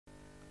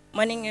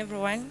Morning,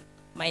 everyone.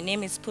 My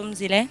name is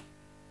Pumzile.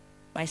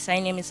 My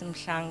surname is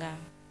Mhlanga.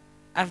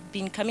 I've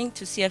been coming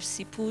to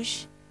CFC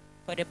Push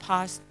for the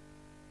past,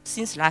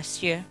 since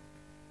last year.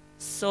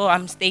 So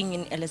I'm staying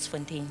in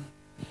Ellisfontein.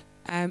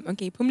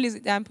 Okay,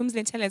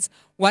 Pumzile, tell us,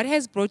 what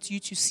has brought you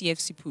to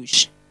CFC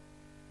Push?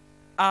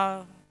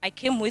 I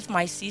came with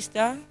my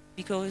sister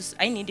because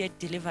I needed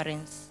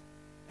deliverance.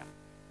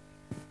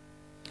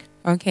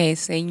 Okay,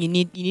 so you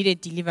needed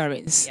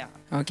deliverance. Yeah.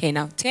 Okay,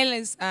 now tell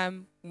us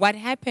what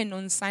happened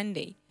on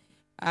Sunday.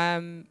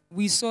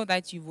 We saw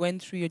that you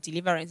went through your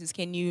deliverances.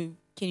 Can you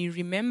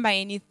remember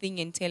anything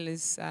and tell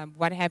us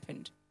what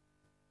happened?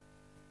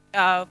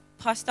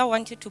 Pastor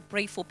wanted to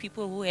pray for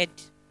people who had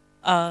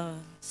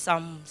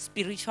some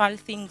spiritual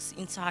things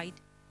inside.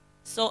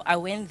 So I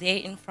went there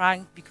in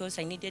front because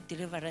I needed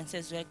deliverance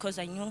as well, because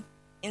I knew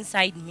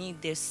inside me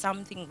there's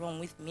something wrong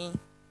with me.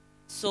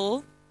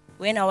 So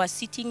when I was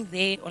sitting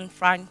there on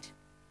front,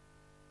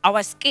 I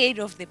was scared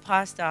of the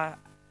pastor.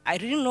 I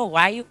didn't know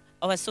why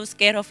I was so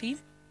scared of him,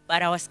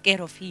 but I was scared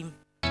of him.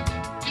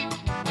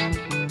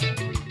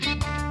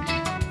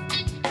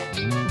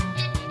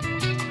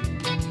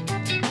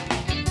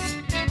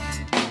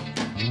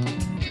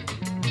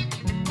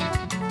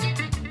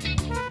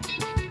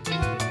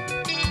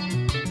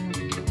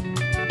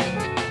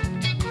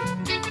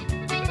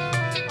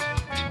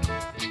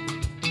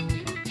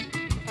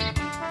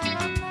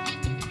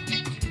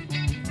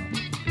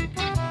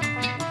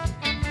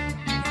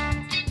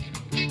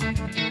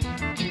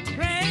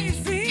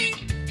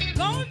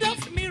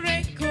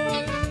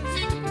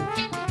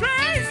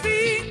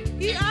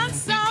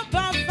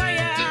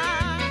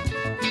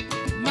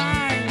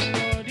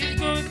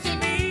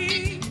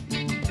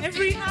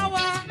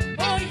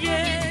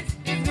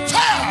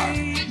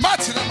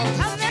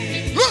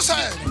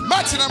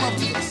 Mighty name of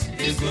Jesus.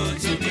 It's good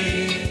to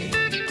me.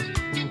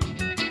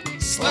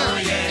 Oh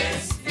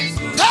yes, it's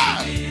good to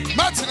me.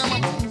 Mighty name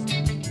of Jesus.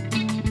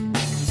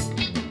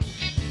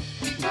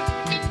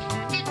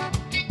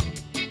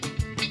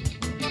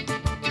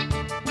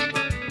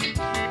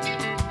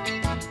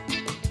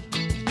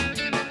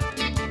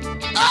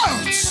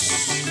 Ouch!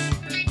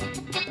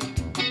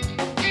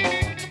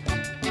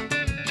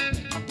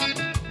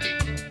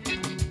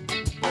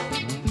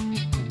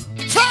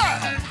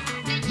 Fire!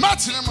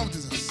 Mighty name of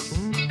Jesus.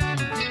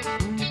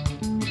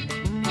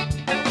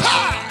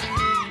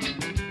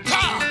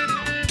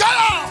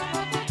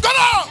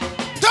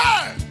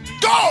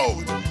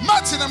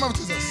 Mighty name of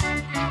Jesus.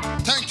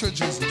 Thank you,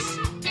 Jesus.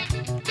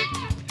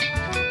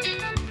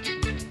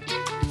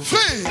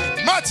 Free.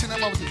 Mighty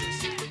name of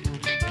Jesus.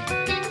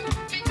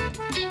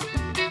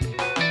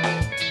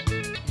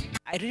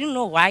 I didn't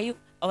know why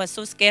I was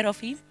so scared of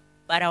him,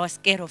 but I was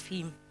scared of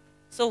him.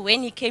 So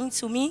when he came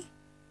to me,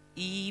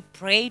 he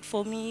prayed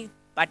for me,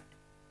 but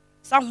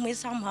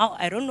somehow,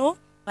 I don't know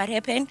what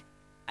happened.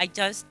 I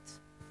just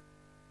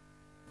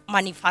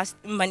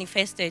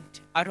manifested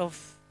out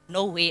of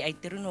no way. I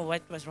didn't know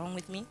what was wrong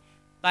with me.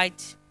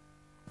 But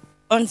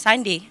on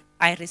Sunday,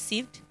 I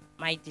received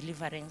my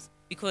deliverance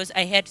because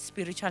I had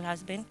spiritual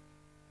husband.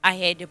 I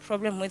had a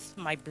problem with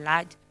my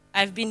blood.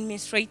 I've been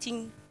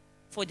menstruating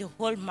for the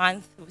whole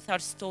month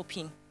without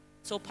stopping.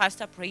 So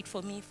Pastor prayed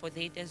for me for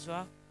that as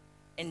well.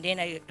 And then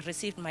I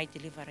received my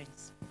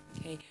deliverance.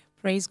 Okay,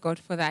 praise God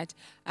for that.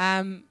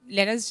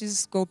 Let us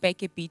just go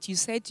back a bit. You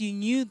said you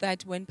knew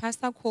that when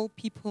Pastor called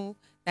people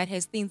that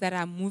has things that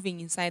are moving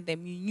inside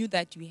them, you knew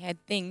that you had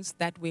things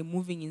that were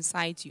moving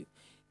inside you.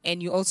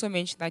 And you also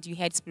mentioned that you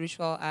had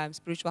spiritual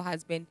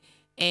husband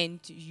and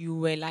you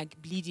were like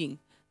bleeding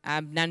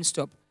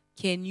non-stop.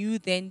 Can you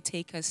then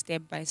take us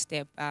step by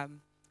step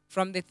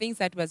from the things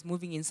that was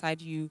moving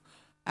inside you?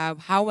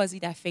 How was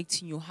it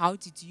affecting you? How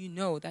did you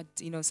know that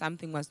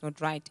something was not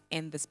right?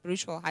 And the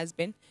spiritual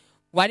husband,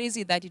 what is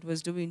it that it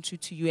was doing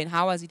to you, and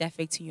how was it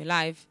affecting your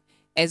life,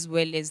 as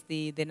well as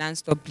the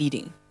non-stop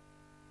bleeding?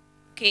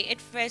 Okay,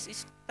 at first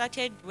it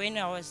started when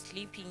I was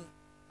sleeping.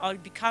 I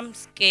would become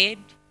scared,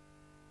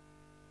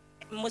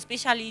 most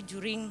especially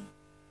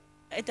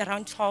at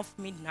around 12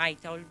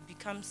 midnight. I would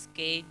become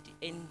scared,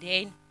 and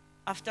then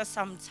after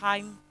some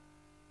time,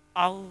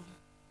 I'll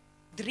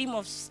dream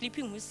of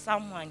sleeping with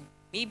someone,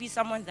 maybe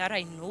someone that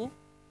I know.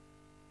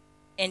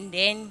 And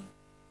then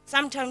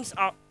sometimes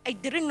I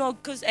didn't know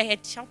because I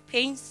had sharp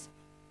pains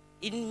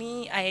in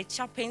me. I had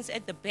sharp pains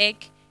at the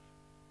back.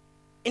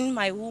 In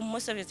my womb,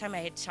 most of the time I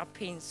had sharp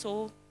pains.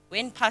 So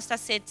when Pastor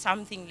said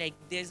something like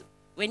this,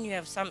 when you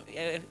have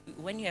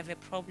a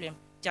problem,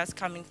 just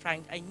come in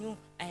front, I knew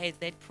I had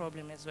that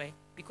problem as well,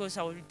 because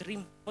I would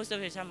dream. Most of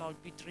the time I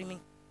would be dreaming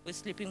with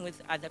sleeping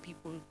with other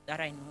people that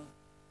I know.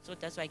 So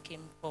that's why I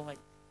came forward.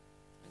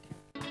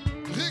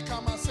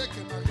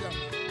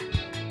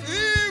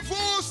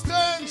 Evil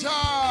stranger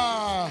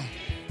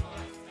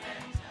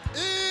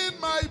in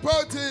my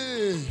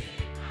body,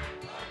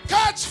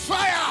 catch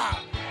fire!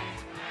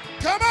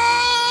 Come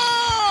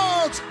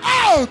out!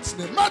 Out! In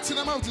the mighty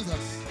name of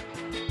Jesus.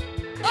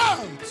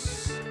 Out!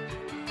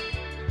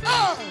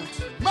 Out!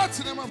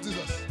 Mighty name of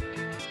Jesus.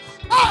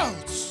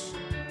 Out!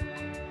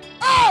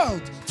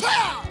 Out!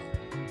 Fire!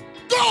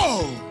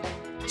 Go!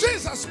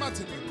 Jesus'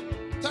 mighty name.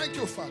 Thank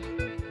you, Father.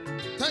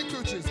 Thank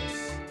you,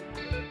 Jesus.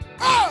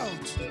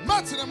 Out!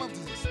 Mighty name of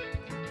Jesus.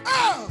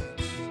 Out!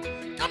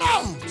 Come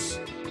out!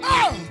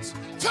 Out!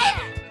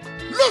 Fire!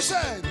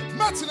 Loosen!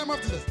 Mighty name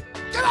of Jesus.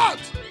 Get out!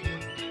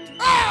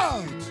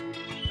 Out!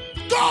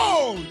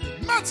 Go!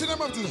 Mighty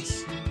name of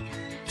Jesus.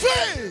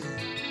 Free!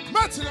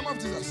 Mighty name of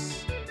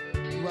Jesus.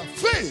 You are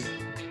free.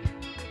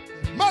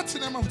 Mighty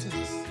name of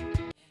Jesus.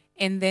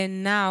 And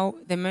then now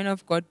the man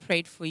of God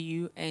prayed for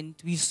you and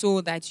we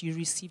saw that you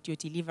received your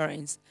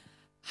deliverance.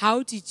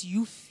 How did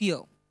you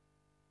feel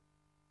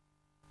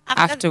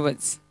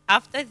afterwards?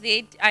 After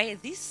that, I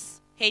had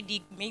this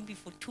headache maybe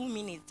for 2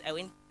 minutes.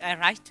 I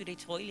rushed to the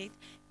toilet,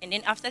 and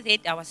then after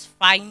that, I was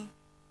fine.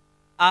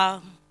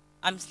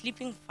 I'm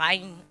sleeping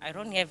fine. I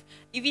don't have,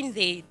 even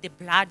the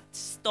blood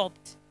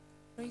stopped.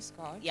 Praise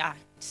God. Yeah,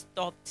 it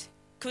stopped.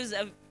 Because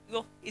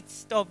it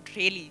stopped,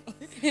 really.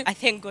 I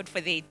thank God for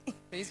that.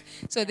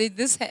 So did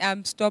this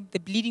stop, the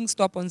bleeding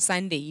stop on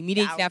Sunday,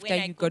 immediately Yeah, after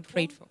when I you got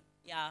prayed home, for?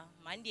 Yeah,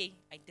 Monday,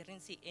 I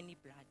didn't see any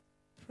blood.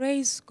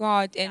 Praise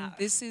God. And Yeah.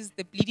 this is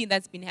the bleeding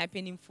that's been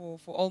happening for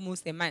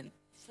almost a month.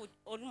 For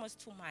almost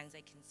 2 months,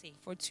 I can say.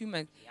 For 2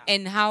 months. Yeah.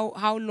 And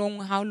how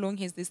long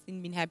has this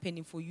thing been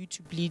happening for you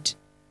to bleed?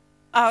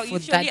 For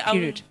Usually that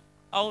period?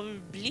 I'll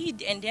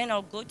bleed and then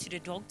I'll go to the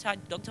doctor.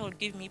 The doctor will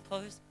give me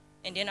pills.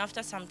 And then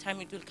after some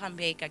time, it will come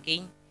back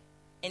again.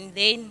 And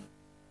then,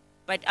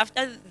 but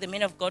after the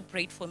man of God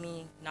prayed for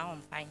me, now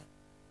I'm fine.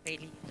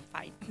 Really, I'm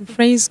fine.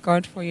 Praise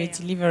God for your Yeah.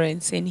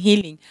 deliverance and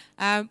healing.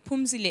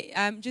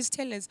 Pumzile, just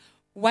tell us,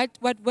 what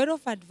word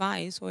of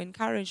advice or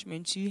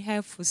encouragement do you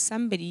have for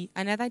somebody,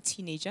 another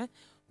teenager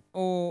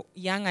or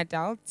young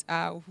adult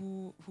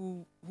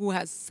who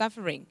has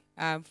suffering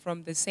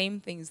from the same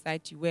things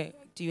that you were?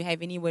 Do you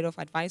have any word of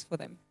advice for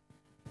them?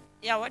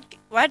 Yeah,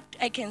 what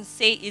I can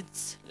say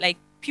is like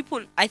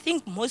people. I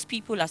think most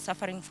people are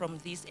suffering from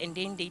this, and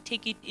then they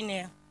take it in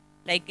a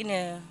light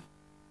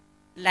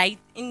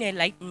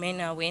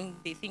manner when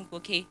they think,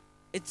 okay,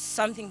 it's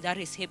something that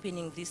is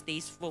happening these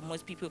days for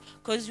most people.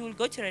 Because you will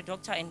go to a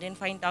doctor and then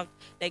find out,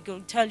 like,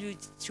 they'll tell you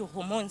it's your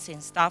hormones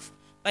and stuff.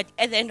 But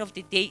at the end of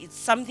the day, it's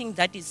something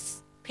that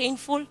is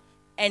painful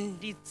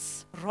and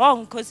it's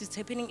wrong because it's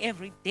happening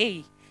every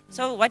day.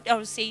 So what I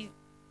would say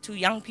to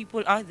young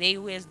people out there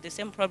who has the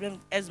same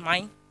problem as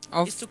mine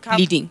Of is to come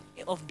bleeding.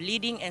 of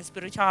bleeding and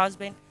spiritual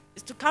husband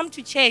is to come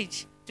to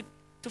church,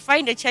 to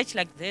find a church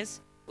like this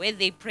where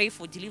they pray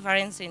for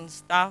deliverance and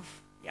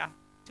stuff. Yeah,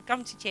 to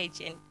come to church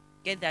and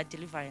get that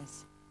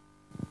deliverance.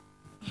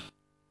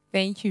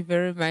 Thank you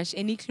very much.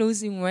 Any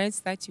closing words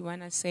that you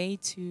want to say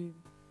to?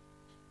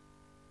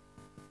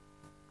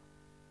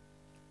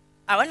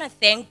 I want to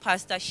thank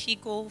Pastor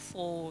Shiko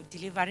for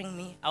delivering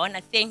me. I want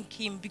to thank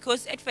him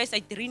because at first I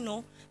didn't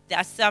know there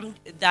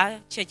are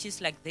churches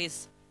like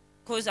this.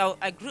 Because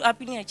I grew up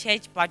in a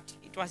church, but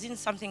it wasn't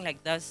something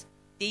like this.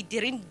 They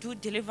didn't do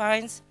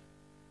deliverance.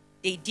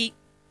 They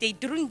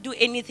didn't do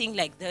anything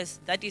like this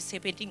that is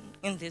happening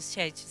in this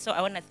church. So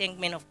I want to thank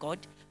man of God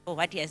for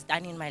what he has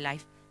done in my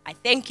life. I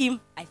thank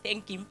him. I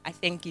thank him. I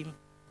thank him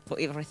for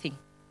everything.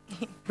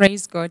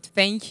 Praise God.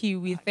 Thank you.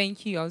 We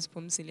thank you,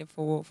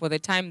 Pumzile, for the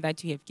time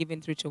that you have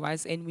given through to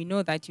us. And we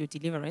know that your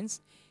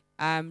deliverance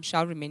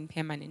shall remain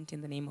permanent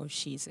in the name of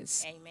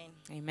Jesus. Amen.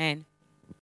 Amen.